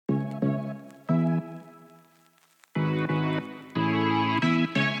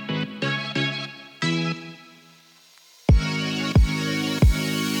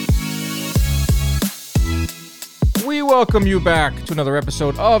welcome you back to another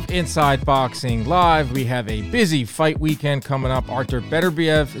episode of Inside Boxing Live. We have a busy fight weekend coming up. Artur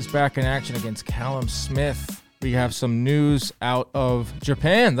Beterbiev is back in action against Callum Smith. We have some news out of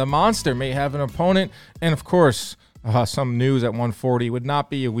Japan. The Monster may have an opponent. And, of course, some news at 140. Would not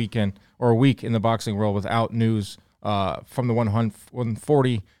be a weekend or a week in the boxing world without news from the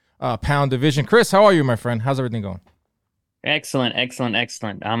 140-pound division. Chris, how are you, my friend? How's everything going? Excellent.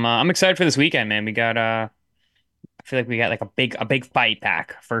 I'm excited for this weekend, man. We got I feel like we got like a big fight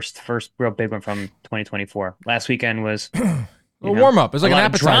back. First real big one from 2024. Last weekend was a warm up. It's like an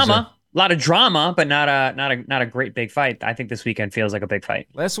appetizer. A lot of drama, but not a great big fight. I think this weekend feels like a big fight.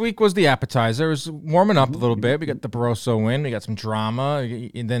 Last week was the appetizer. It was warming up a little bit. We got the Barroso win. We got some drama.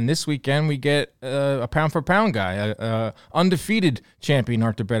 And then this weekend we get a pound-for-pound guy, undefeated champion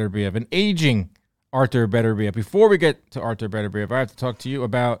Artur Beterbiev, an aging Artur Beterbiev. Before we get to Artur Beterbiev, I have to talk to you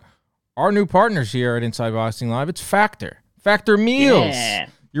about our new partners here at Inside Boxing Live. It's Factor Meals. Yeah.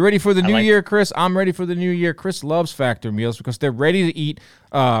 You ready for the new year, Chris? I'm ready for the new year. Chris loves Factor Meals because they're ready to eat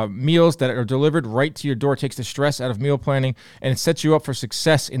meals that are delivered right to your door. It takes the stress out of meal planning, and it sets you up for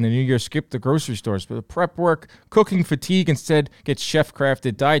success in the new year. Skip the grocery stores for the prep work, cooking fatigue. Instead, get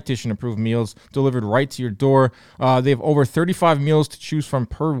chef-crafted, dietitian-approved meals delivered right to your door. They have over 35 meals to choose from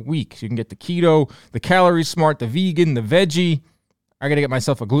per week. So you can get the keto, the calorie smart, the vegan, the veggie. I got to get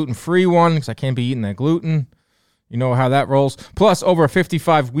myself a gluten-free one because I can't be eating that gluten. You know how that rolls. Plus, over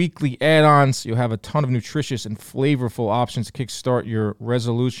 55 weekly add-ons. You'll have a ton of nutritious and flavorful options to kickstart your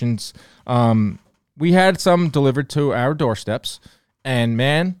resolutions. We had some delivered to our doorsteps, and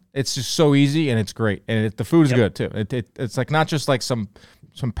man, it's just so easy and it's great. And the food is good too. It's like not just like some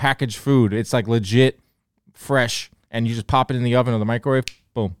packaged food. It's like legit, fresh, and you just pop it in the oven or the microwave.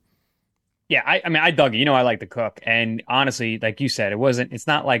 Boom. Yeah, I mean, I dug it. You know, I like to cook, and honestly, like you said, it's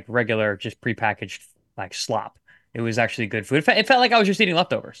not like regular, just prepackaged like slop. It was actually good food. It felt like I was just eating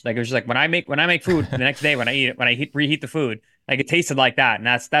leftovers. Like it was just like when I make food the next day when I eat it, when I reheat the food, like it tasted like that, and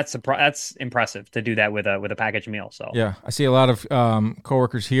that's impressive to do that with a packaged meal. So yeah, I see a lot of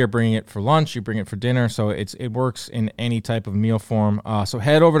coworkers here bringing it for lunch. You bring it for dinner, so it works in any type of meal form. So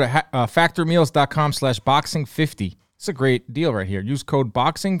head over to factormeals.com/boxing50. It's a great deal right here. Use code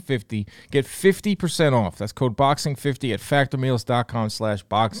BOXING50. Get 50% off. That's code BOXING50 at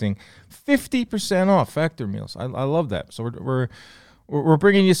factormeals.com/boxing. 50% off Factor Meals. I love that. So we're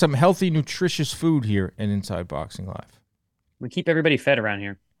bringing you some healthy, nutritious food here in Inside Boxing Live. We keep everybody fed around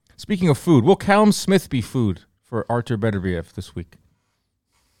here. Speaking of food, will Callum Smith be food for Artur Beterbiev this week?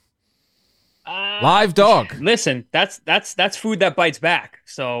 Live dog. Listen, that's food that bites back.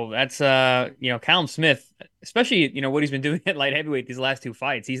 So that's Callum Smith, especially what he's been doing at light heavyweight these last two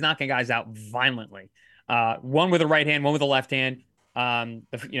fights. He's knocking guys out violently. One with a right hand, one with a left hand.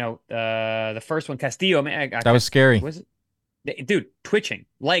 The first one, Castillo, man, that was scary. Was it? Dude,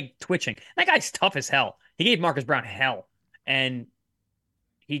 leg twitching. That guy's tough as hell. He gave Marcus Brown hell, and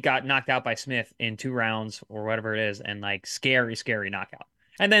he got knocked out by Smith in 2 rounds or whatever it is, and like scary knockout.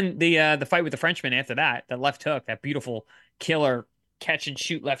 And then the fight with the Frenchman after that, the left hook, that beautiful killer catch and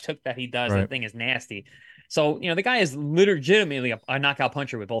shoot left hook that he does. Right. That thing is nasty. So, the guy is legitimately a knockout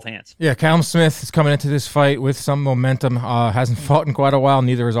puncher with both hands. Yeah, Callum Smith is coming into this fight with some momentum. Hasn't fought in quite a while.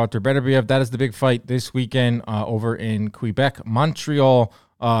 Neither is Artur Beterbiev. That is the big fight this weekend over in Quebec, Montreal.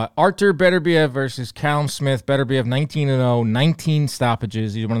 Artur Beterbiev versus Callum Smith. Beterbiev 19-0, 19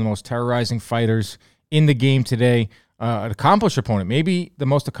 stoppages. He's one of the most terrorizing fighters in the game today. An accomplished opponent, maybe the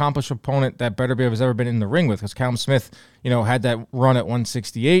most accomplished opponent that Beterbiev has ever been in the ring with, because Callum Smith, had that run at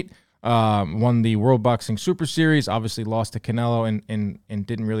 168, won the World Boxing Super Series, obviously lost to Canelo and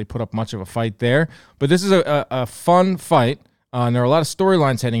didn't really put up much of a fight there. But this is a fun fight, and there are a lot of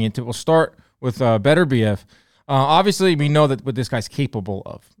storylines heading into it. We'll start with Beterbiev. Obviously, we know that what this guy's capable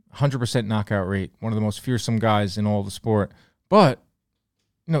of, 100% knockout rate, one of the most fearsome guys in all the sport. But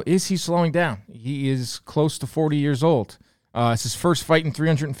is he slowing down? He is close to 40 years old. It's his first fight in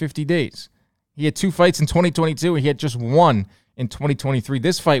 350 days. He had 2 fights in 2022, and he had just 1 in 2023.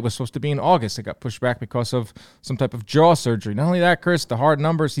 This fight was supposed to be in August. It got pushed back because of some type of jaw surgery. Not only that, Chris, the hard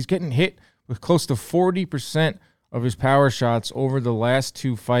numbers, he's getting hit with close to 40% of his power shots over the last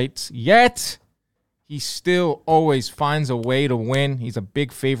 2 fights. Yet, he still always finds a way to win. He's a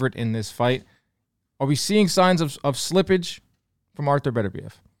big favorite in this fight. Are we seeing signs of slippage from Artur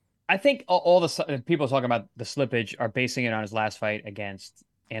Beterbiev? I think all the people talking about the slippage are basing it on his last fight against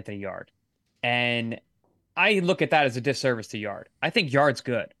Anthony Yarde. And I look at that as a disservice to Yarde. I think Yarde's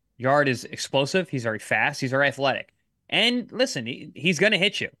good. Yarde is explosive. He's very fast. He's very athletic. And listen, he's going to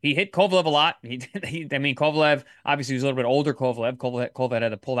hit you. He hit Kovalev a lot. Kovalev, obviously, was a little bit older Kovalev. Kovalev had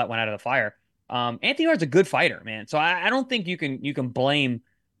to pull that one out of the fire. Anthony Yarde's a good fighter, man. So I don't think you can blame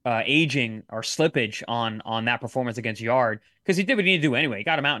aging or slippage on that performance against Yard because he did what he needed to do anyway. He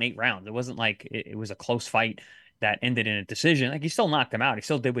got him out in 8 rounds. It wasn't like it was a close fight that ended in a decision. Like he still knocked him out. He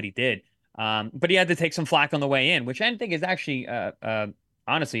still did what he did. But he had to take some flack on the way in, which I think is actually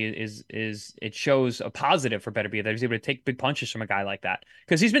honestly is it shows a positive for Beterbiev that he's able to take big punches from a guy like that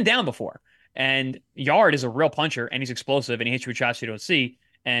because he's been down before. And Yard is a real puncher and he's explosive and he hits you with shots you don't see.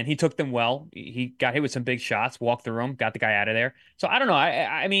 And he took them well. He got hit with some big shots, walked through them, got the guy out of there. So I don't know.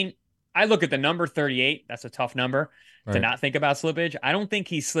 I mean, I look at the number 38. That's a tough number to not think about slippage. I don't think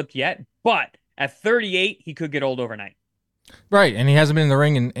he's slipped yet, but at 38, he could get old overnight. Right, and he hasn't been in the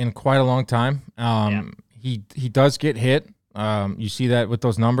ring in quite a long time. He does get hit. You see that with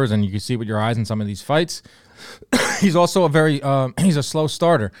those numbers, and you can see it with your eyes in some of these fights. He's also he's a slow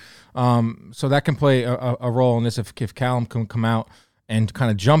starter, so that can play a role in this if Callum can come out and kind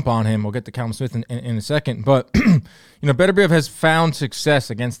of jump on him. We'll get to Callum Smith in a second. But, Beterbiev has found success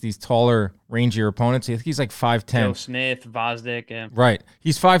against these taller, rangier opponents. I think he's like 5'10". Joe Smith, Vosdick. Yeah. Right.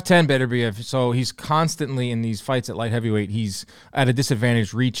 He's 5'10", Beterbiev, so he's constantly in these fights at light heavyweight. He's at a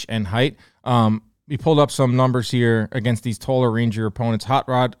disadvantage reach and height. We pulled up some numbers here against these taller, rangier opponents. Hot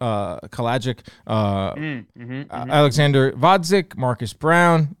Rod, Kalajic, Alexander Vodzik, Marcus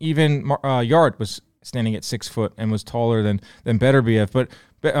Brown, even Yard was standing at 6 foot and was taller than Beterbiev. But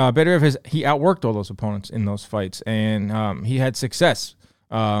Beterbiev he outworked all those opponents in those fights, and he had success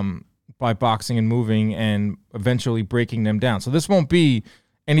by boxing and moving and eventually breaking them down. So this won't be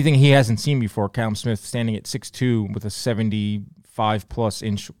anything he hasn't seen before. Callum Smith standing at 6'2" with a 75+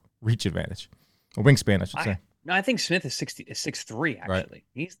 inch reach advantage, or wingspan, I should say. No, I think Smith is 6'3", actually.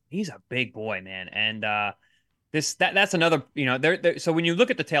 Right. He's a big boy, man, and that's another, so when you look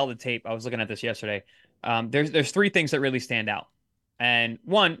at the tail of the tape, I was looking at this yesterday. There's three things that really stand out. And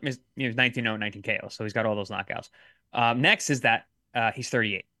one is, 19-0, 19 KO. So he's got all those knockouts. Next is that he's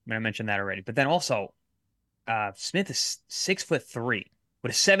 38. I mean, I mentioned that already. But then also, Smith is 6'3"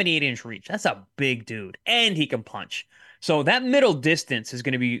 with a 78-inch reach. That's a big dude. And he can punch. So that middle distance is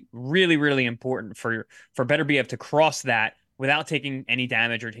going to be really, really important for Beterbiev to cross that without taking any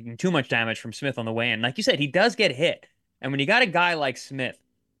damage or taking too much damage from Smith on the way in. Like you said, he does get hit. And when you got a guy like Smith,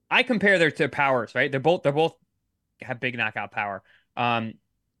 I compare their powers, right? They're both have big knockout power.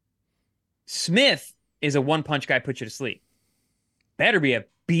 Smith is a one-punch guy, puts you to sleep. Beterbiev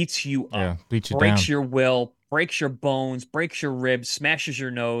beats you up, beats you breaks down. your will, breaks your bones, breaks your ribs, smashes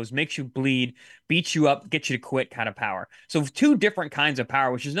your nose, makes you bleed, beats you up, gets you to quit kind of power. So two different kinds of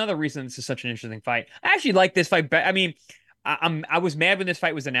power, which is another reason this is such an interesting fight. I actually like this fight. I mean, I was mad when this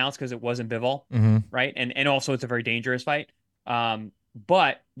fight was announced because it wasn't Bivol, right? And also it's a very dangerous fight.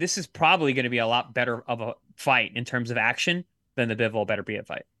 But this is probably going to be a lot better of a fight in terms of action than the Bivol Beterbiev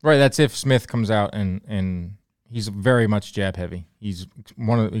fight. Right, that's if Smith comes out and he's very much jab heavy. He's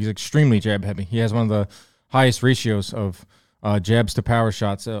extremely jab heavy. He has one of the highest ratios of jabs to power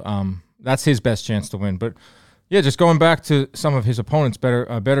shots. That's his best chance to win. But yeah, just going back to some of his opponents,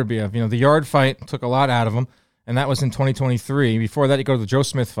 Beterbiev. The Yard fight took a lot out of him, and that was in 2023. Before that, he go to the Joe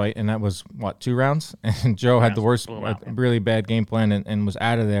Smith fight, and that was 2 rounds. And Joe had the worst, really bad game plan, and was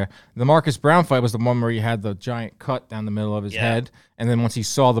out of there. The Marcus Brown fight was the one where he had the giant cut down the middle of his head, and then once he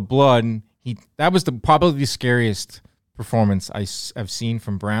saw the blood, that was probably the scariest performance I've seen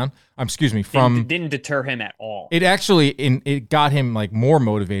from Brown. Didn't deter him at all. It actually it got him more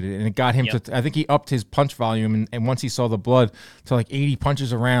motivated, and it got him to. I think he upped his punch volume, and once he saw the blood, to 80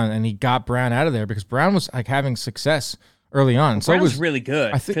 punches around, and he got Brown out of there because Brown was having success early on. Well, so Brown was really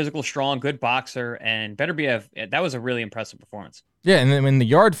good, physical, strong, good boxer, and Beterbiev. That was a really impressive performance. Yeah, and then in the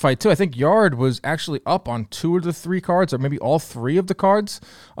Yard fight too, I think Yard was actually up on 2 of the 3 cards, or maybe all 3 of the cards.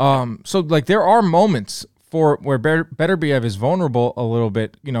 So there are moments where Beterbiev is vulnerable a little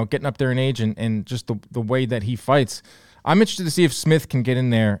bit, getting up there in age and just the way that he fights. I'm interested to see if Smith can get in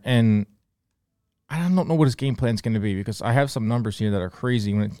there, and I don't know what his game plan is going to be because I have some numbers here that are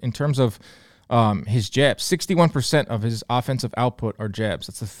crazy in terms of his jabs. 61% of his offensive output are jabs.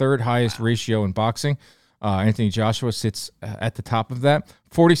 That's the 3rd highest ratio in boxing. Anthony Joshua sits at the top of that.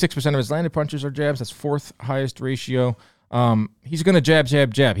 46% of his landed punches are jabs. That's 4th highest ratio. He's going to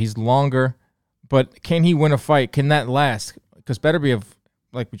jab. He's longer. But can he win a fight? Can that last? Because Beterbiev,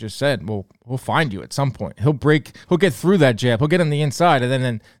 like we just said, will find you at some point. He'll get through that jab. He'll get on the inside, and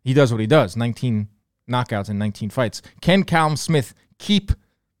then he does what he does. 19 knockouts in 19 fights. Can Callum Smith keep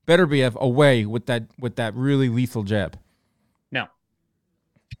Beterbiev away with that really lethal jab? No.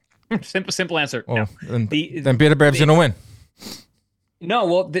 Simple answer. Well, no. Then Beterbiev's going to win. No,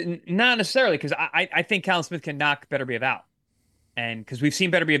 well, not necessarily, because I think Callum Smith can knock Beterbiev out. And because we've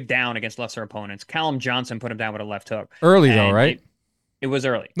seen Beterbiev down against lesser opponents. Callum Johnson put him down with a left hook. Early, though, And right? it was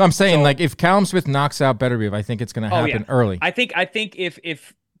early. No, I'm saying, So, like, if Callum Smith knocks out Beterbiev, I think it's going to happen early. I think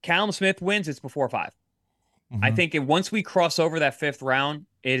if Callum Smith wins, it's before 5. Mm-hmm. I think once we cross over that 5th round,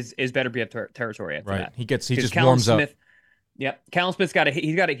 is Beterbiev territory after that. He just Callum warms Smith, up. Yeah, Callum Smith's got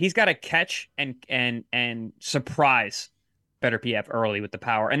to catch and surprise Beterbiev early with the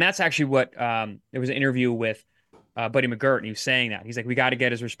power, and that's actually what there was an interview with Buddy McGirt, and he was saying that he's like, we got to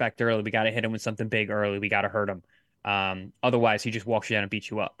get his respect early, we got to hit him with something big early, we got to hurt him, otherwise he just walks you down and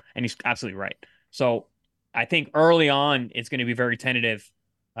beats you up, and he's absolutely right. So I think early on it's going to be very tentative,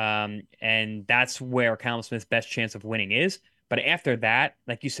 and that's where Callum Smith's best chance of winning is. But after that,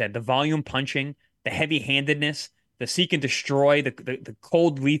 like you said, the volume punching, the heavy-handedness, the seek and destroy, the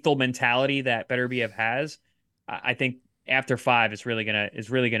cold lethal mentality that Beterbiev has, I think after 5 is really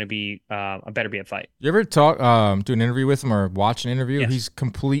gonna be a Beterbiev fight. You ever do an interview with him or watch an interview? Yes. He's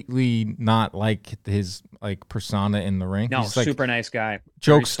completely not like his persona in the ring. No, he's super nice guy,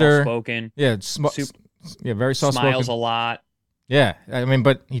 jokester, spoken. Yeah, very soft spoken. Smiles a lot. Yeah, I mean,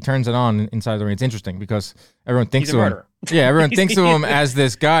 but he turns it on inside the ring. It's interesting because everyone thinks of him. Yeah, everyone thinks of him as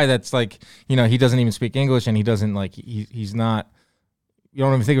this guy that's like, he doesn't even speak English, and he doesn't he's not. You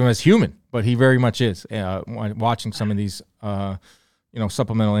don't even think of him as human, but he very much is. Watching some of these,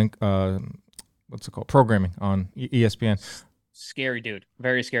 supplemental, what's it called, programming on ESPN. Scary dude,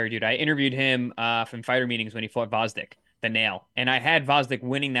 very scary dude. I interviewed him from fighter meetings when he fought Vosdik, the Nail, and I had Vosdik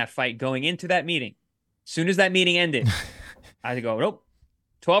winning that fight going into that meeting. As soon as that meeting ended, I had to go, nope.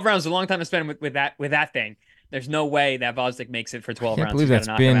 12 rounds is a long time to spend with that thing. There's no way that Vosdik makes it for 12 rounds. I can't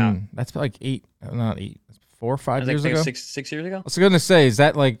believe that's like 4 or 5 years ago. 6 years ago. I was going to say, is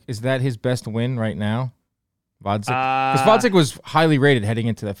that his best win right now, Vosdik? Because Vosdik was highly rated heading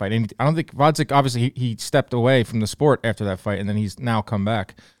into that fight, and I don't think Vosdik, obviously he stepped away from the sport after that fight, and then he's now come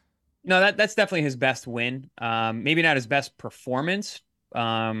back. No, that's definitely his best win. Maybe not his best performance.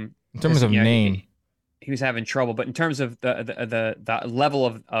 In terms of name. He was having trouble, but in terms of the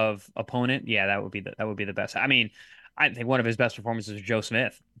level of opponent, yeah, that would be the best. I mean, I think one of his best performances was Joe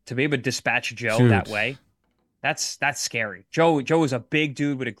Smith. To be able to dispatch Joe that way, that's scary. Joe is a big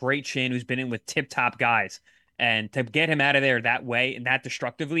dude with a great chin who's been in with tip top guys, and to get him out of there that way and that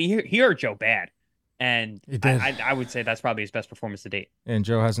destructively, he hurt Joe bad, and I would say that's probably his best performance to date. And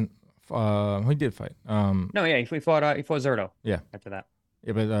Joe hasn't. He did fight. No, yeah, he fought Zerto. Yeah, after that.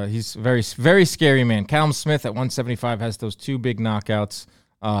 Yeah, but he's very, very scary, man. Callum Smith at 175 has those 2 big knockouts,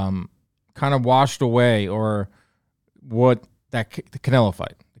 kind of washed away, or what the Canelo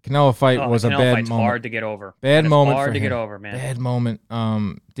fight. The Canelo fight was a bad moment. Hard to get over. Bad moment hard for to him. Get over, man. Bad moment.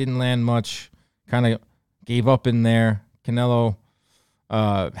 Didn't land much. Kind of gave up in there. Canelo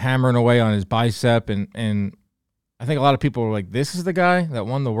hammering away on his bicep, and I think a lot of people were like, "This is the guy that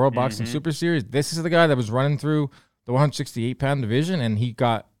won the World Boxing Super Series. This is the guy that was running through the 168-pound division, and he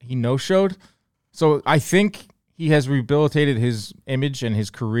no-showed." So I think he has rehabilitated his image and his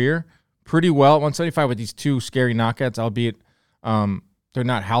career pretty well at 175 with these 2 scary knockouts, albeit they're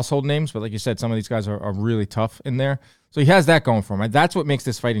not household names, but like you said, some of these guys are really tough in there. So he has that going for him. That's what makes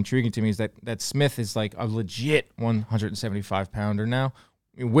this fight intriguing to me, is that Smith is like a legit 175-pounder now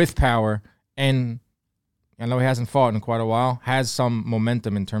with power, and I know he hasn't fought in quite a while, has some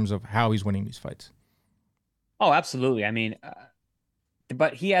momentum in terms of how he's winning these fights. Oh, absolutely. I mean,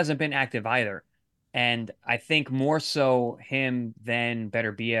 but he hasn't been active either. And I think more so him than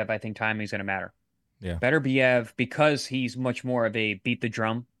Beterbiev, I think timing's going to matter. Yeah. Beterbiev, because he's much more of a beat the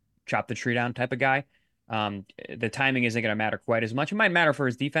drum, chop the tree down type of guy, the timing isn't going to matter quite as much. It might matter for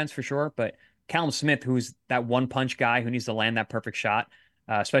his defense for sure, but Callum Smith, who's that one-punch guy who needs to land that perfect shot,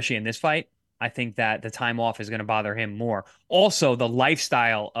 especially in this fight, I think that the time off is going to bother him more. Also, the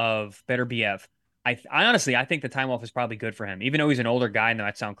lifestyle of Beterbiev, I honestly think the time off is probably good for him, even though he's an older guy. And that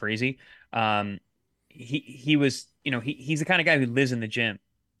might sound crazy. He was, he's the kind of guy who lives in the gym.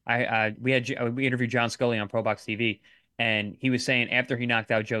 We interviewed John Scully on Pro Box TV, and he was saying after he knocked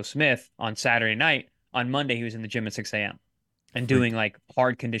out Joe Smith on Saturday night, on Monday he was in the gym at 6 a.m. and doing like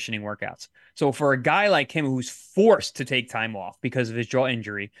hard conditioning workouts. So for a guy like him who's forced to take time off because of his jaw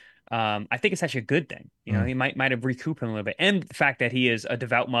injury, I think it's actually a good thing. He might have recouped him a little bit, and the fact that he is a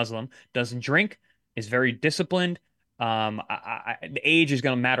devout Muslim, doesn't drink, is very disciplined. The age is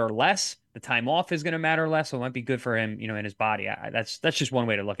going to matter less. The time off is going to matter less. So it might be good for him, in his body. That's just one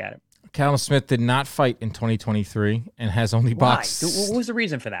way to look at it. Callum Smith did not fight in 2023 and has only boxed. Why? What was the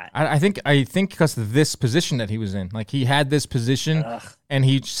reason for that? I think because of this position that he was in. Like, he had this position and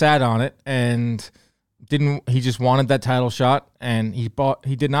he sat on it and he just wanted that title shot, and he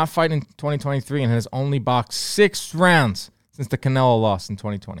did not fight in 2023 and has only boxed 6 rounds since the Canelo loss in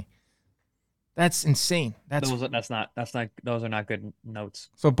 2020. That's insane. Those are not good notes.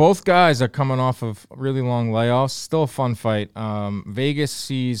 So both guys are coming off of really long layoffs. Still a fun fight. Vegas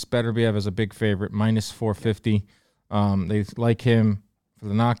sees Beterbiev as a big favorite, -450. They like him for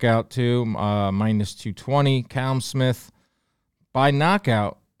the knockout too, -220. Callum Smith by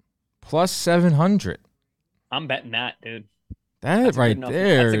knockout, +700. I'm betting that, dude. That right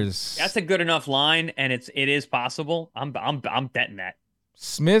there is that's a good enough line, and it is possible. I'm betting that.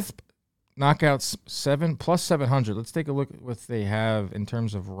 Smith knockouts +700. Let's take a look at what they have in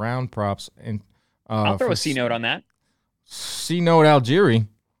terms of round props. And I'll throw a C note on that. C note Algieri.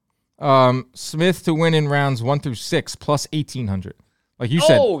 Smith to win in rounds 1 through 6 +1800. Like you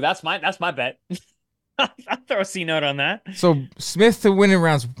said. Oh, that's my bet. I'll throw a C note on that. So Smith to win in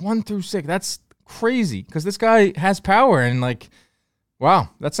rounds 1 through 6. That's crazy because this guy has power and like, wow,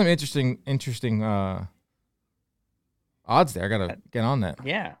 that's some interesting odds there. I gotta get on that.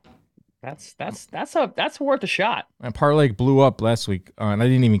 Yeah. That's worth a shot. My parlay blew up last week, and I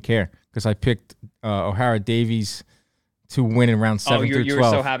didn't even care because I picked O'Hara Davies to win in round 7 through 12. You were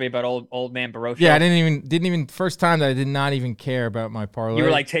so happy about old man Barocho. Yeah, I didn't even first time that I did not even care about my parlay. You were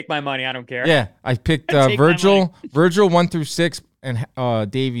like, take my money, I don't care. Yeah, I picked Virgil 1 through 6 and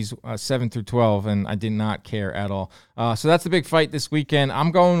Davies 7 through 12, and I did not care at all. So that's the big fight this weekend. I'm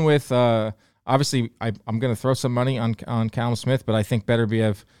going with obviously I'm going to throw some money on Callum Smith, but I think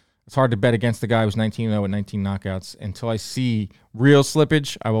Beterbiev. It's hard to bet against the guy who's 19-0 with 19 knockouts. Until I see real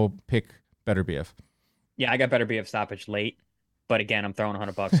slippage, I will pick Beterbiev. Yeah, I got Beterbiev stoppage late, but again, I'm throwing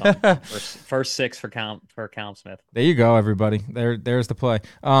 $100 on first 6 for Callum Smith. There you go, everybody. There's the play.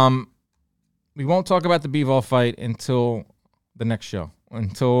 We won't talk about the Bivol fight until the next show,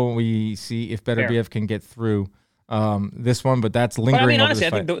 until we see if Beterbiev can get through this one. But that's lingering. But I mean, over honestly,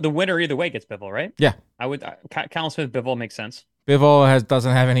 this I think the winner either way gets Bivol, right? Yeah, I would. Callum Smith Bivol makes sense. Bivol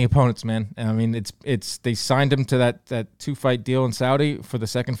doesn't have any opponents, man. I mean, it's they signed him to that 2-fight deal in Saudi for the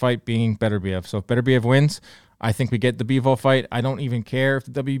second fight being Beterbiev. So if Beterbiev wins, I think we get the Bivol fight. I don't even care if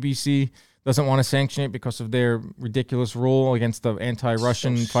the WBC doesn't want to sanction it because of their ridiculous rule against the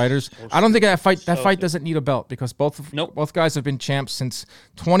anti-Russian fighters. I don't think that fight doesn't need a belt because both guys have been champs since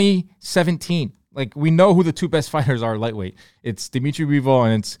 2017. Like we know who the two best fighters are lightweight. It's Dimitri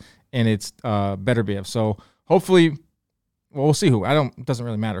Bivol and it's Beterbiev. So hopefully. Well, we'll see who. It doesn't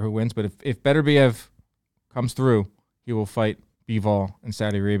really matter who wins, but if Beterbiev comes through, he will fight Bivol in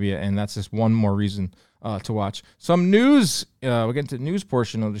Saudi Arabia, and that's just one more reason to watch. Some news. We'll get into the news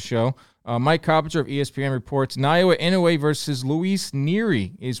portion of the show. Mike Coppinger of ESPN reports Naoya Inoue versus Luis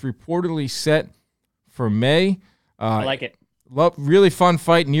Nery is reportedly set for May. I like it. Really fun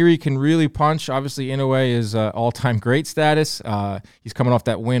fight. Nery can really punch. Obviously, Inoue is all-time great status. He's coming off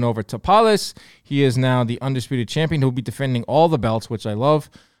that win over Tapales. He is now the undisputed champion. He'll be defending all the belts, which I love.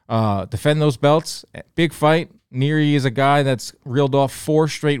 Defend those belts. Big fight. Nery is a guy that's reeled off 4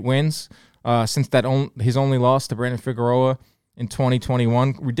 straight wins since his only loss to Brandon Figueroa in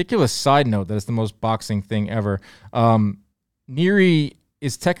 2021. Ridiculous side note that is the most boxing thing ever. Nery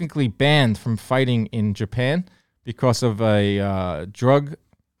is technically banned from fighting in Japan because of a drug.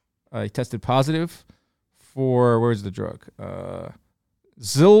 He tested positive for, where's the drug?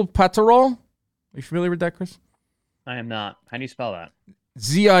 Zilpaterol. Are you familiar with that, Chris? I am not. How do you spell that?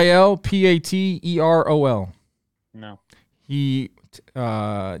 Zilpaterol. No. He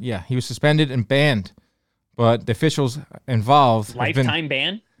was suspended and banned, but the officials involved lifetime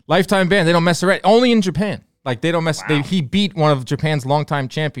ban. Lifetime ban. They don't mess around. Only in Japan. Like they don't mess. Wow. He beat one of Japan's longtime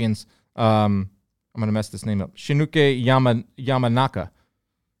champions. I'm gonna mess this name up. Shinuke Yamanaka,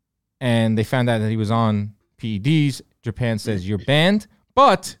 and they found out that he was on PEDs. Japan says you're banned,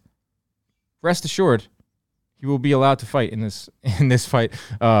 but rest assured, he will be allowed to fight in this fight.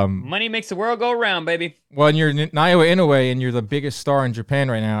 Money makes the world go round, baby. When you're Naoya Inoue and you're the biggest star in Japan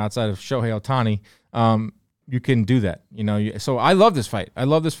right now outside of Shohei Ohtani, you can do that. So I love this fight. I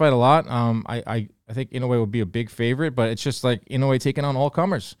love this fight a lot. I think Inoue will be a big favorite, but it's just like Inoue taking on all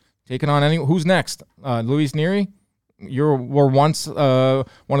comers, taking on anyone. Who's next? Luis Nery. You were once one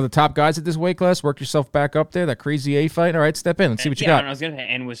of the top guys at this weight class. Work yourself back up there. That crazy A fight. All right, step in. Let's see what you got. I was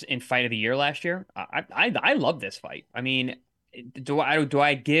was in fight of the year last year. I love this fight. I mean, do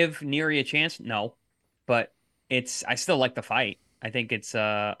I give Nery a chance? No, but I still like the fight. I think it's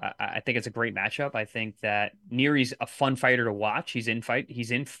a great matchup. I think that Nery's a fun fighter to watch. He's in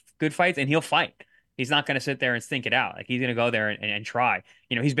good fights, and he'll fight. He's not going to sit there and stink it out. Like he's going to go there and try.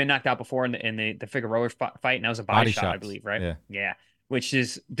 He's been knocked out before in the Figueroa fight, and that was a body shot, I believe, right? Yeah. which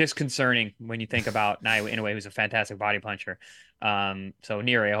is disconcerting when you think about Naoya Inoue, who's a fantastic body puncher. So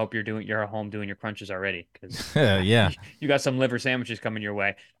Nery, I hope you're at home doing your crunches already, because Yeah. you got some liver sandwiches coming your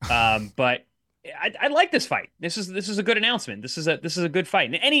way. But I like this fight. This is a good announcement. This is a good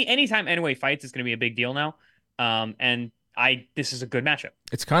fight. And anytime Inoue fights, it's going to be a big deal now. And this is a good matchup.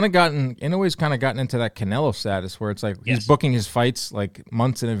 It's kind of Inoue's kind of gotten into that Canelo status where it's like he's booking his fights like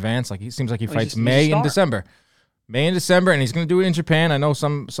months in advance. Like he seems like he fights May and December. May and December, and he's going to do it in Japan. I know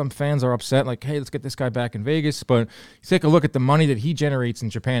some fans are upset, like, hey, let's get this guy back in Vegas. But you take a look at the money that he generates in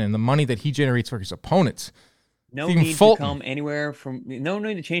Japan and the money that he generates for his opponents. No need to come anywhere no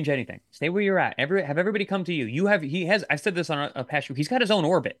need to change anything. Stay where you're at. Have everybody come to you. I said this on a past show. He's got his own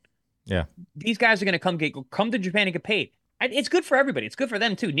orbit. Yeah. These guys are going to come to Japan and get paid. It's good for everybody. It's good for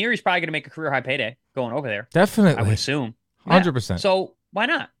them, too. Nery's probably going to make a career high payday going over there. Definitely. I would assume. 100%. So why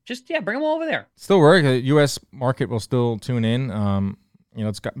not? Just, bring them all over there. Still work. The U.S. market will still tune in.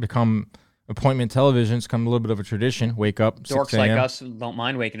 It's become appointment television. It's become a little bit of a tradition. Wake up, Dorks like us don't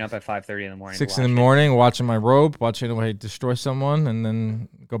mind waking up at 5:30 in the morning. 6 in the morning, watching my robe, watching Inoue destroy someone, and then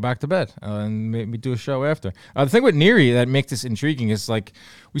go back to bed and maybe do a show after. The thing with Nery that makes this intriguing is, like,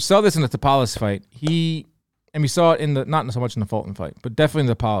 we saw this in the Tapales fight. And we saw it in not so much in the Fulton fight, but definitely in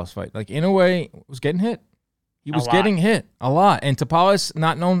the Tapales fight. Like, Inoue was getting hit. He was getting hit a lot. And Tapales,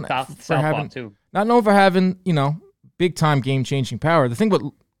 not known for having, big time game changing power. The thing with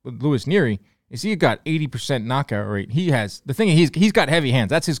Luis Nery is he got 80% knockout rate. He's got heavy hands.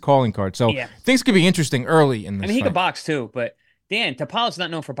 That's his calling card. So things could be interesting early in this. He could box too, but Dan, Tapales is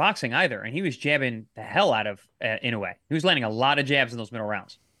not known for boxing either, and he was jabbing the hell out of Inoue. He was landing a lot of jabs in those middle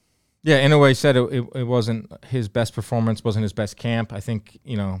rounds. Yeah, Inoue said it wasn't his best performance, wasn't his best camp. I think,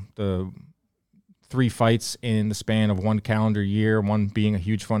 the 3 fights in the span of 1 calendar year, one being a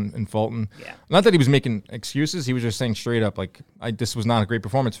huge one in Fulton. Yeah. Not that he was making excuses. He was just saying straight up, like, this was not a great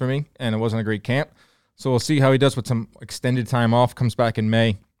performance for me, and it wasn't a great camp. So we'll see how he does with some extended time off. Comes back in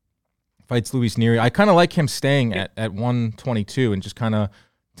May, fights Luis Nery. I kind of like him staying at 122 and just kind of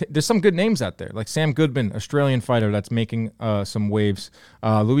there's some good names out there, like Sam Goodman, Australian fighter that's making some waves.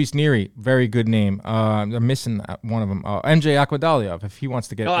 Luis Nery, very good name. They're missing one of them. MJ Akhmadaliev, if he wants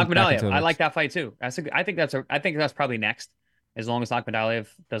to get. Oh, Akhmadaliev, I like that fight too. I think that's probably next, as long as Akhmadaliev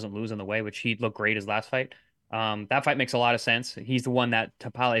doesn't lose on the way, which he looked great his last fight. That fight makes a lot of sense. He's the one that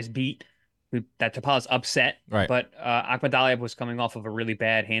Tapales beat, that Tapales upset. Right. But Akhmadaliev was coming off of a really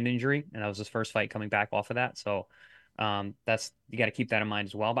bad hand injury, and that was his first fight coming back off of that. So. You got to keep that in mind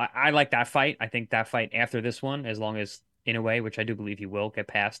as well. But I like that fight. I think that fight after this one, as long as Inoue, which I do believe he will, get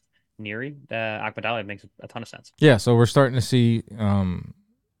past Nery, Akhmadaliev makes a ton of sense. Yeah, so we're starting to see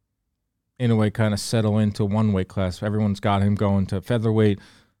Inoue kind of settle into one weight class. Everyone's got him going to featherweight,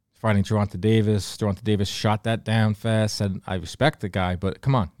 fighting Gervonta Davis. Gervonta Davis shot that down fast. Said, I respect the guy, but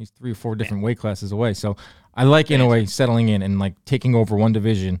come on, he's 3 or 4 different weight classes away. So I like Inoue settling in and like taking over one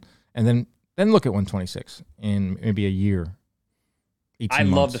division, and then look at 126 in maybe a year, 18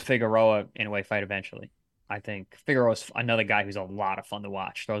 months. Love the Figueroa Inoue fight eventually. I think Figueroa's another guy who's a lot of fun to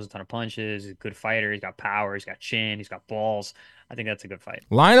watch. Throws a ton of punches. He's a good fighter. He's got power. He's got chin. He's got balls. I think that's a good fight.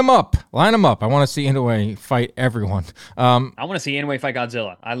 Line him up. I want to see Inoue fight everyone. I want to see Inoue fight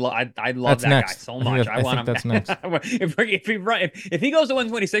Godzilla. I love that guy so much. I want him. That's next. if he goes to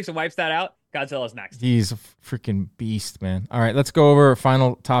 126 and wipes that out, Godzilla's next. He's a freaking beast, man. All right, let's go over a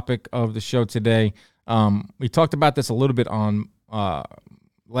final topic of the show today. We talked about this a little bit on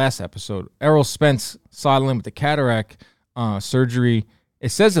last episode. Errol Spence sidling with the cataract surgery. It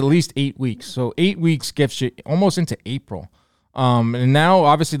says at least 8 weeks. So 8 weeks gets you almost into April. And now,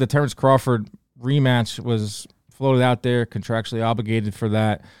 obviously, the Terrence Crawford rematch was floated out there, contractually obligated for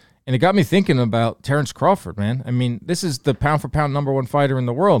that. And it got me thinking about Terrence Crawford, man. I mean, this is the pound-for-pound #1 fighter in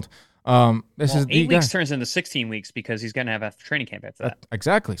the world. This is 8 weeks turns into 16 weeks because he's going to have a training camp after that.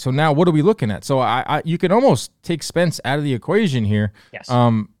 Exactly. So now what are we looking at? So you can almost take Spence out of the equation here. Yes.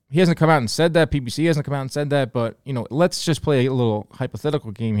 He hasn't come out and said that. PBC hasn't come out and said that. But, let's just play a little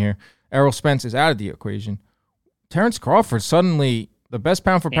hypothetical game here. Errol Spence is out of the equation. Terrence Crawford, suddenly the best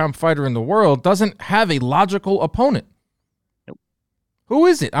pound-for-pound fighter in the world, doesn't have a logical opponent. Nope. Who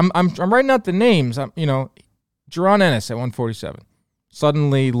is it? I'm writing out the names. Jaron Ennis at 147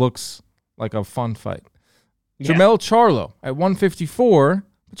 suddenly looks like a fun fight. Yeah. Jamel Charlo at 154.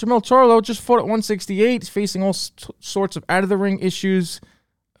 But Jamel Charlo just fought at 168. He's facing all sorts of out-of-the-ring issues.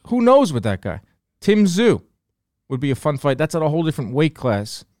 Who knows with that guy? Tim Tszyu would be a fun fight. That's at a whole different weight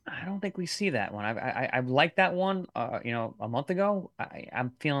class. I don't don't think we see that one. I liked that one, a month ago.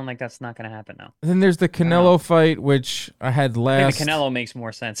 I'm feeling like that's not going to happen now. Then there's the I don't know. Canelo fight, which I had I think last. the Canelo makes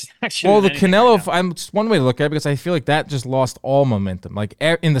more sense actually Well, than the anything right Canelo, now. I'm just one way to look at it because I feel like that just lost all momentum. Like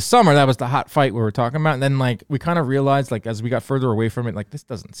in the summer, that was the hot fight we were talking about, and then like we kind of realized, like as we got further away from it, like this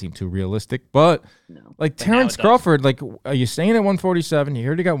doesn't seem too realistic. But No, like but now Terrence it does. Crawford, like are you staying at 147? You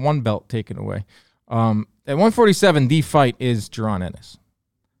already got one belt taken away. At 147, the fight is Jaron Ennis.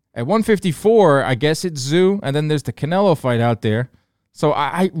 At 154, I guess it's Zoo, and then there's the Canelo fight out there. So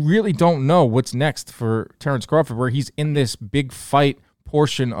I really don't know what's next for Terrence Crawford, where he's in this big fight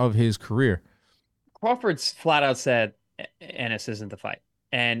portion of his career. Crawford's flat out said Ennis isn't the fight,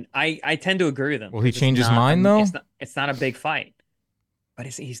 and I tend to agree with him. Will he 'Cause change his mind though? It's not a big fight, but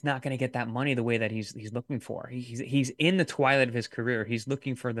he's not going to get that money the way that he's looking for. He's in the twilight of his career. He's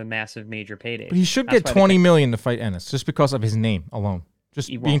looking for the massive major paydays. But he should That's get why 20 million to fight Ennis just because of his name alone. Just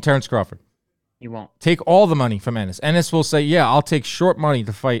He being won't. Terrence Crawford. He won't. Take all the money from Ennis. Ennis will say, yeah, I'll take short money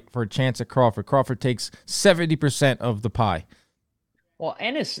to fight for a chance at Crawford. Crawford takes 70% of the pie. Well,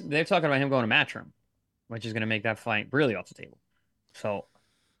 Ennis, they're talking about him going to Matchroom, which is going to make that fight really off the table. So,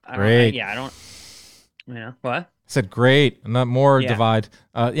 Great. I don't, what? I said great, not more Yeah. divide.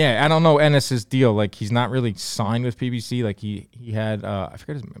 I don't know Ennis's deal. Like he's not really signed with PBC. Like he had I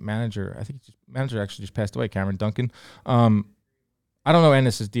forget his manager. I think his manager actually just passed away, Cameron Duncan. I don't know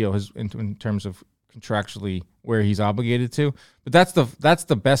Ennis's deal in terms of contractually where he's obligated to. But that's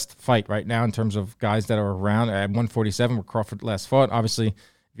the best fight right now in terms of guys that are around at 147 where Crawford last fought. Obviously, if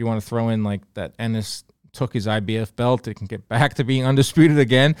you want to throw in like that Ennis took his IBF belt, it can get back to being undisputed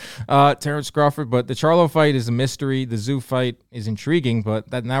again. Terrence Crawford, but the Charlo fight is a mystery. The Zoo fight is intriguing, but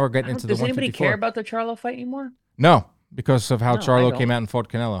that now we're getting into the 154. Does anybody care about the Charlo fight anymore? No, because of how No, I Charlo don't. came out and fought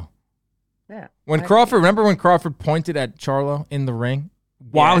Canelo. Yeah. Remember when Crawford pointed at Charlo in the ring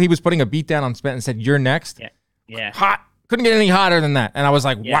while he was putting a beat down on Spence and said, "You're next." Yeah. Hot. Couldn't get any hotter than that. And I was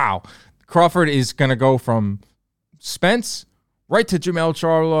like, Yeah. wow. Crawford is going to go from Spence right to Jamel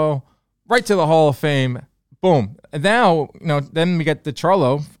Charlo, right to the Hall of Fame. Boom. And now, then we get the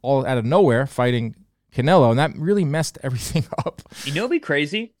Charlo all out of nowhere fighting Canelo, and that really messed everything up. It'd be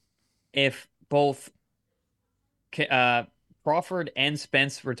crazy if both Crawford and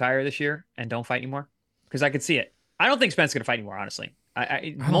Spence retire this year and don't fight anymore, because I could see it. I don't think Spence is going to fight anymore, honestly.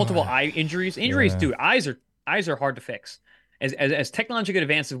 Multiple eye injuries. Yeah. Dude, eyes are hard to fix. As technologically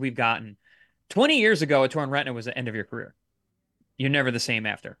advanced as we've gotten, 20 years ago, a torn retina was the end of your career. You're never the same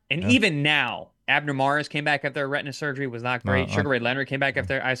after. And even now, Abner Mares came back after a retina surgery, was not great. Sugar Ray Leonard came back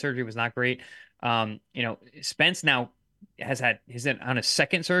after eye surgery, was not great. Spence now he's on a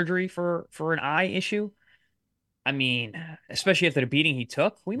second surgery for an eye issue. I mean, especially after the beating he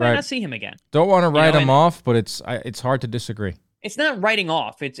took, we might not see him again. Don't want to write him off, but it's hard to disagree. It's not writing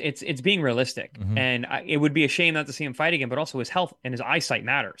off. It's being realistic, Mhm. and it would be a shame not to see him fight again. But also, his health and his eyesight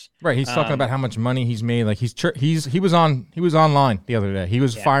matters. Right, he's talking about how much money he's made. Like he was online the other day. He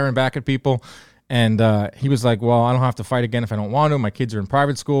was firing back at people, and he was like, "Well, I don't have to fight again if I don't want to. My kids are in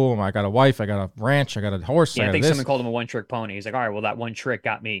private school. I got a wife. I got a ranch. I got a horse. Yeah, I think this." someone called him a one-trick pony. He's like, all right, well, that one trick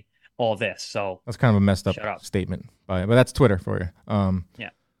got me all this. So That's kind of a messed up Shut up. statement, but that's Twitter for you.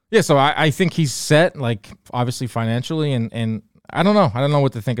 Yeah. So I think he's set, like obviously financially, and I don't know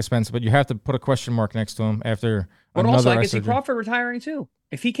what to think of Spence, but you have to put a question mark next to him after But another also, I could see surgery. Crawford retiring too.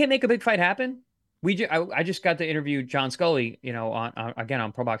 If he can't make a big fight happen, I just got to interview John Scully,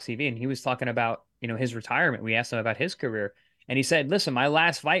 on Pro Box TV, and he was talking about his retirement. We asked him about his career, and he said, "Listen, my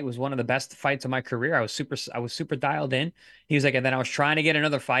last fight was one of the best fights of my career. I was super dialed in." He was like, and then I was trying to get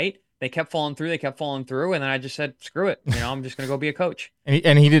another fight. They kept falling through, and then I just said, "Screw it, I'm just gonna go be a coach."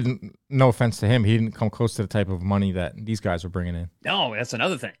 And he didn't. No offense to him, he didn't come close to the type of money that these guys were bringing in. No, that's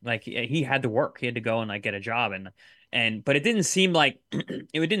another thing. Like he had to work. He had to go and like get a job but it didn't seem like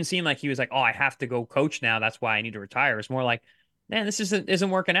he was like, "Oh, I have to go coach now. That's why I need to retire." It's more like, "Man, this isn't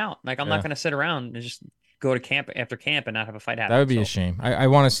working out. Like I'm not going to sit around and just go to camp after camp and not have a fight happen." That would be a shame. I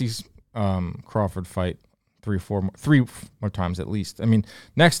want to see Crawford fight three more times at least. I mean,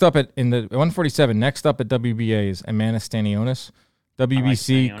 next up in the 147, next up at WBA is Amanda Stanionis.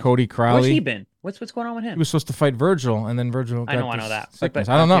 WBC, Stanionis. Cody Crowley. Where's he been? What's going on with him? He was supposed to fight Virgil, and then Virgil got I know that. sickness.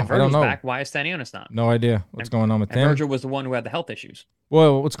 But I don't know. if I Virgil's don't know. back, why is Stanionis not? No idea what's going on with And him. Virgil was the one who had the health issues.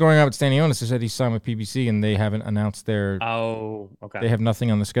 Well, what's going on with Stanionis is that he's signed with PBC, and they haven't announced their. Oh, okay. They have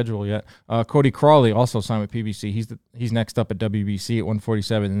nothing on the schedule yet. Cody Crawley also signed with PBC. He's next up at WBC at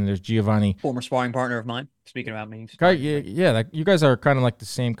 147, and there's Giovanni. Former sparring partner of mine. Speaking about me. Yeah, you guys are kind of like the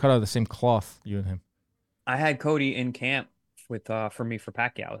same cut out of the same cloth, you and him. I had Cody in camp with for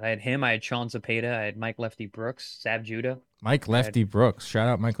Pacquiao. I had him. I had Sean Zapata. I had Mike Lefty Brooks, Sav Judah. Mike Lefty Brooks. Shout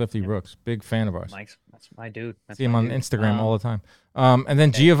out Mike Lefty Brooks. Big fan of ours. That's my dude. See him on Instagram all the time. And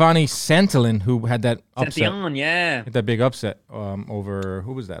then Giovanni Santillan, who had that upset. Yeah. Had that big upset over,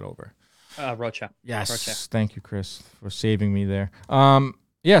 who was that over? Rocha. Yes. Rocha. Thank you, Chris, for saving me there.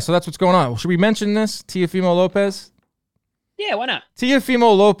 Yeah, so that's what's going on. Should we mention this? Teofimo Lopez? Yeah, why not?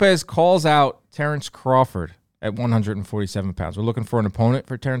 Teofimo Lopez calls out Terrence Crawford at 147 pounds. We're looking for an opponent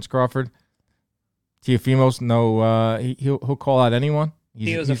for Terrence Crawford. Teofimo's he'll call out anyone.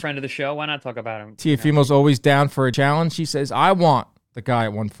 Teo's a friend of the show. Why not talk about him? Teofimo's always down for a challenge. He says, I want the guy at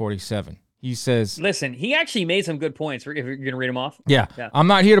 147. He says... Listen, he actually made some good points. If you're going to read them off. Yeah. I'm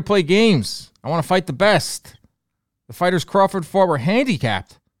not here to play games. I want to fight the best. The fighters Crawford fought were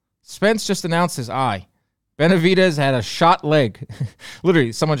handicapped. Spence just announced his eye. Benavidez had a shot leg.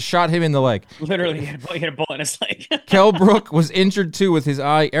 Literally, someone shot him in the leg. Literally, he had a bullet in his leg. Kell Brook was injured too with his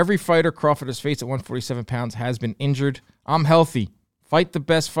eye. Every fighter Crawford has faced at 147 pounds has been injured. I'm healthy. Fight the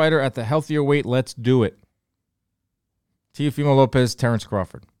best fighter at the healthier weight. Let's do it. Teofimo Lopez, Terrence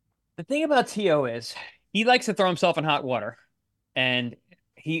Crawford. The thing about Teo is he likes to throw himself in hot water, and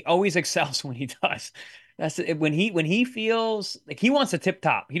he always excels when he does. That's when he feels like he wants to tip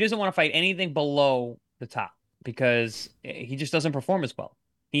top. He doesn't want to fight anything below the top because he just doesn't perform as well.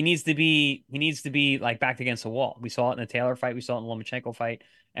 He needs to be like backed against the wall. We saw it in the Taylor fight. We saw it in the Lomachenko fight,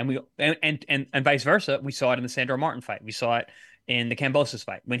 and vice versa. We saw it in the Sandro Martin fight. We saw it in the Kambosos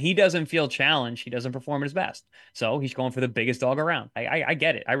fight. When he doesn't feel challenged, he doesn't perform at his best. So he's going for the biggest dog around. I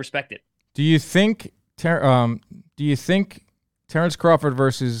get it. I respect it. Do you think Terrence Crawford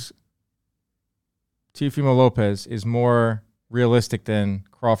versus Teofimo Lopez is more realistic than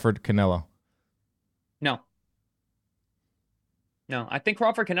Crawford Canelo? No, I think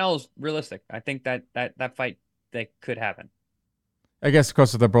Crawford Canelo is realistic. I think that fight could happen. I guess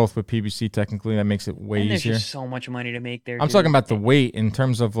because they're both with PBC, technically, that makes it way there's easier. There's just so much money to make there. I'm talking about the weight in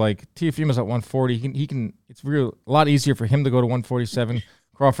terms of like Teofimo's at 140. He can. It's a lot easier for him to go to 147.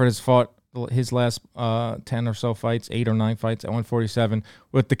 Crawford has fought his last 10 or so fights, 8 or 9 fights at 147.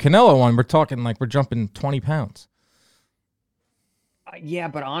 With the Canelo one, we're talking like we're jumping 20 pounds. Yeah,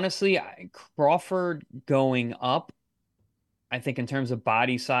 but honestly, Crawford going up, I think in terms of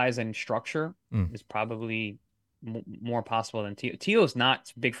body size and structure, is probably more possible than Teo. Teo's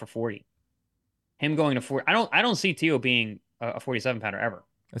not big for 40. Him going to 40, I don't see Teo being a 47-pounder ever.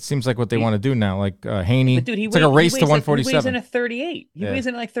 It seems like what they want to do now, like Haney. But dude, it's like a race to 147. He weighs in at 38. He weighs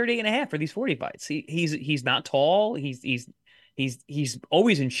in at like 38 and a half for these 40 fights. He's not tall. He's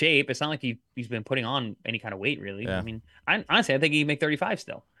always in shape. It's not like he's been putting on any kind of weight, really. Yeah. I mean, honestly, I think he'd make 35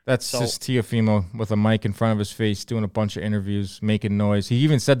 still. That's just Teofimo with a mic in front of his face, doing a bunch of interviews, making noise. He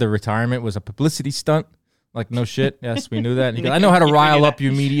even said the retirement was a publicity stunt. Like, no shit. Yes, we knew that. And he goes, I know how to rile up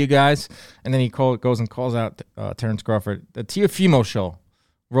you media guys. And then he goes and calls out Terrence Crawford. The Teofimo show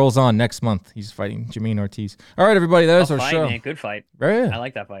rolls on next month. He's fighting Jermaine Ortiz. All right, everybody, that is our show. Man. Good fight. Right, yeah. I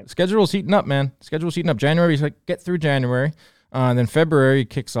like that fight. Schedule's heating up, man. Schedule's heating up. January's like, get through January. And then February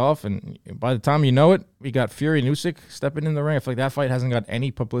kicks off, and by the time you know it, we got Fury and Usyk stepping in the ring. I feel like that fight hasn't got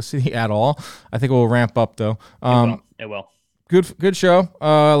any publicity at all. I think it will ramp up, though. It will. Good show.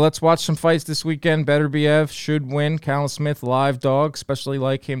 Let's watch some fights this weekend. Beterbiev should win. Callum Smith, live dog. Especially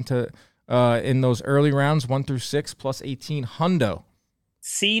like him to in those early rounds, 1 through 6, plus 18 hundo.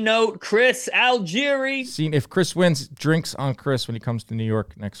 C-note Chris Algieri. If Chris wins, drinks on Chris when he comes to New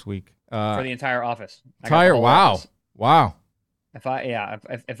York next week. For the entire office. Wow. If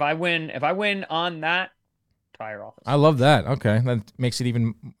I win on that, entire office. I love that. Okay, that makes it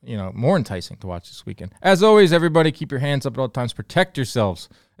even more enticing to watch this weekend. As always, everybody, keep your hands up at all times, protect yourselves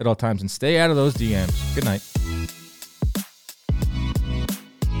at all times, and stay out of those DMs. Good night.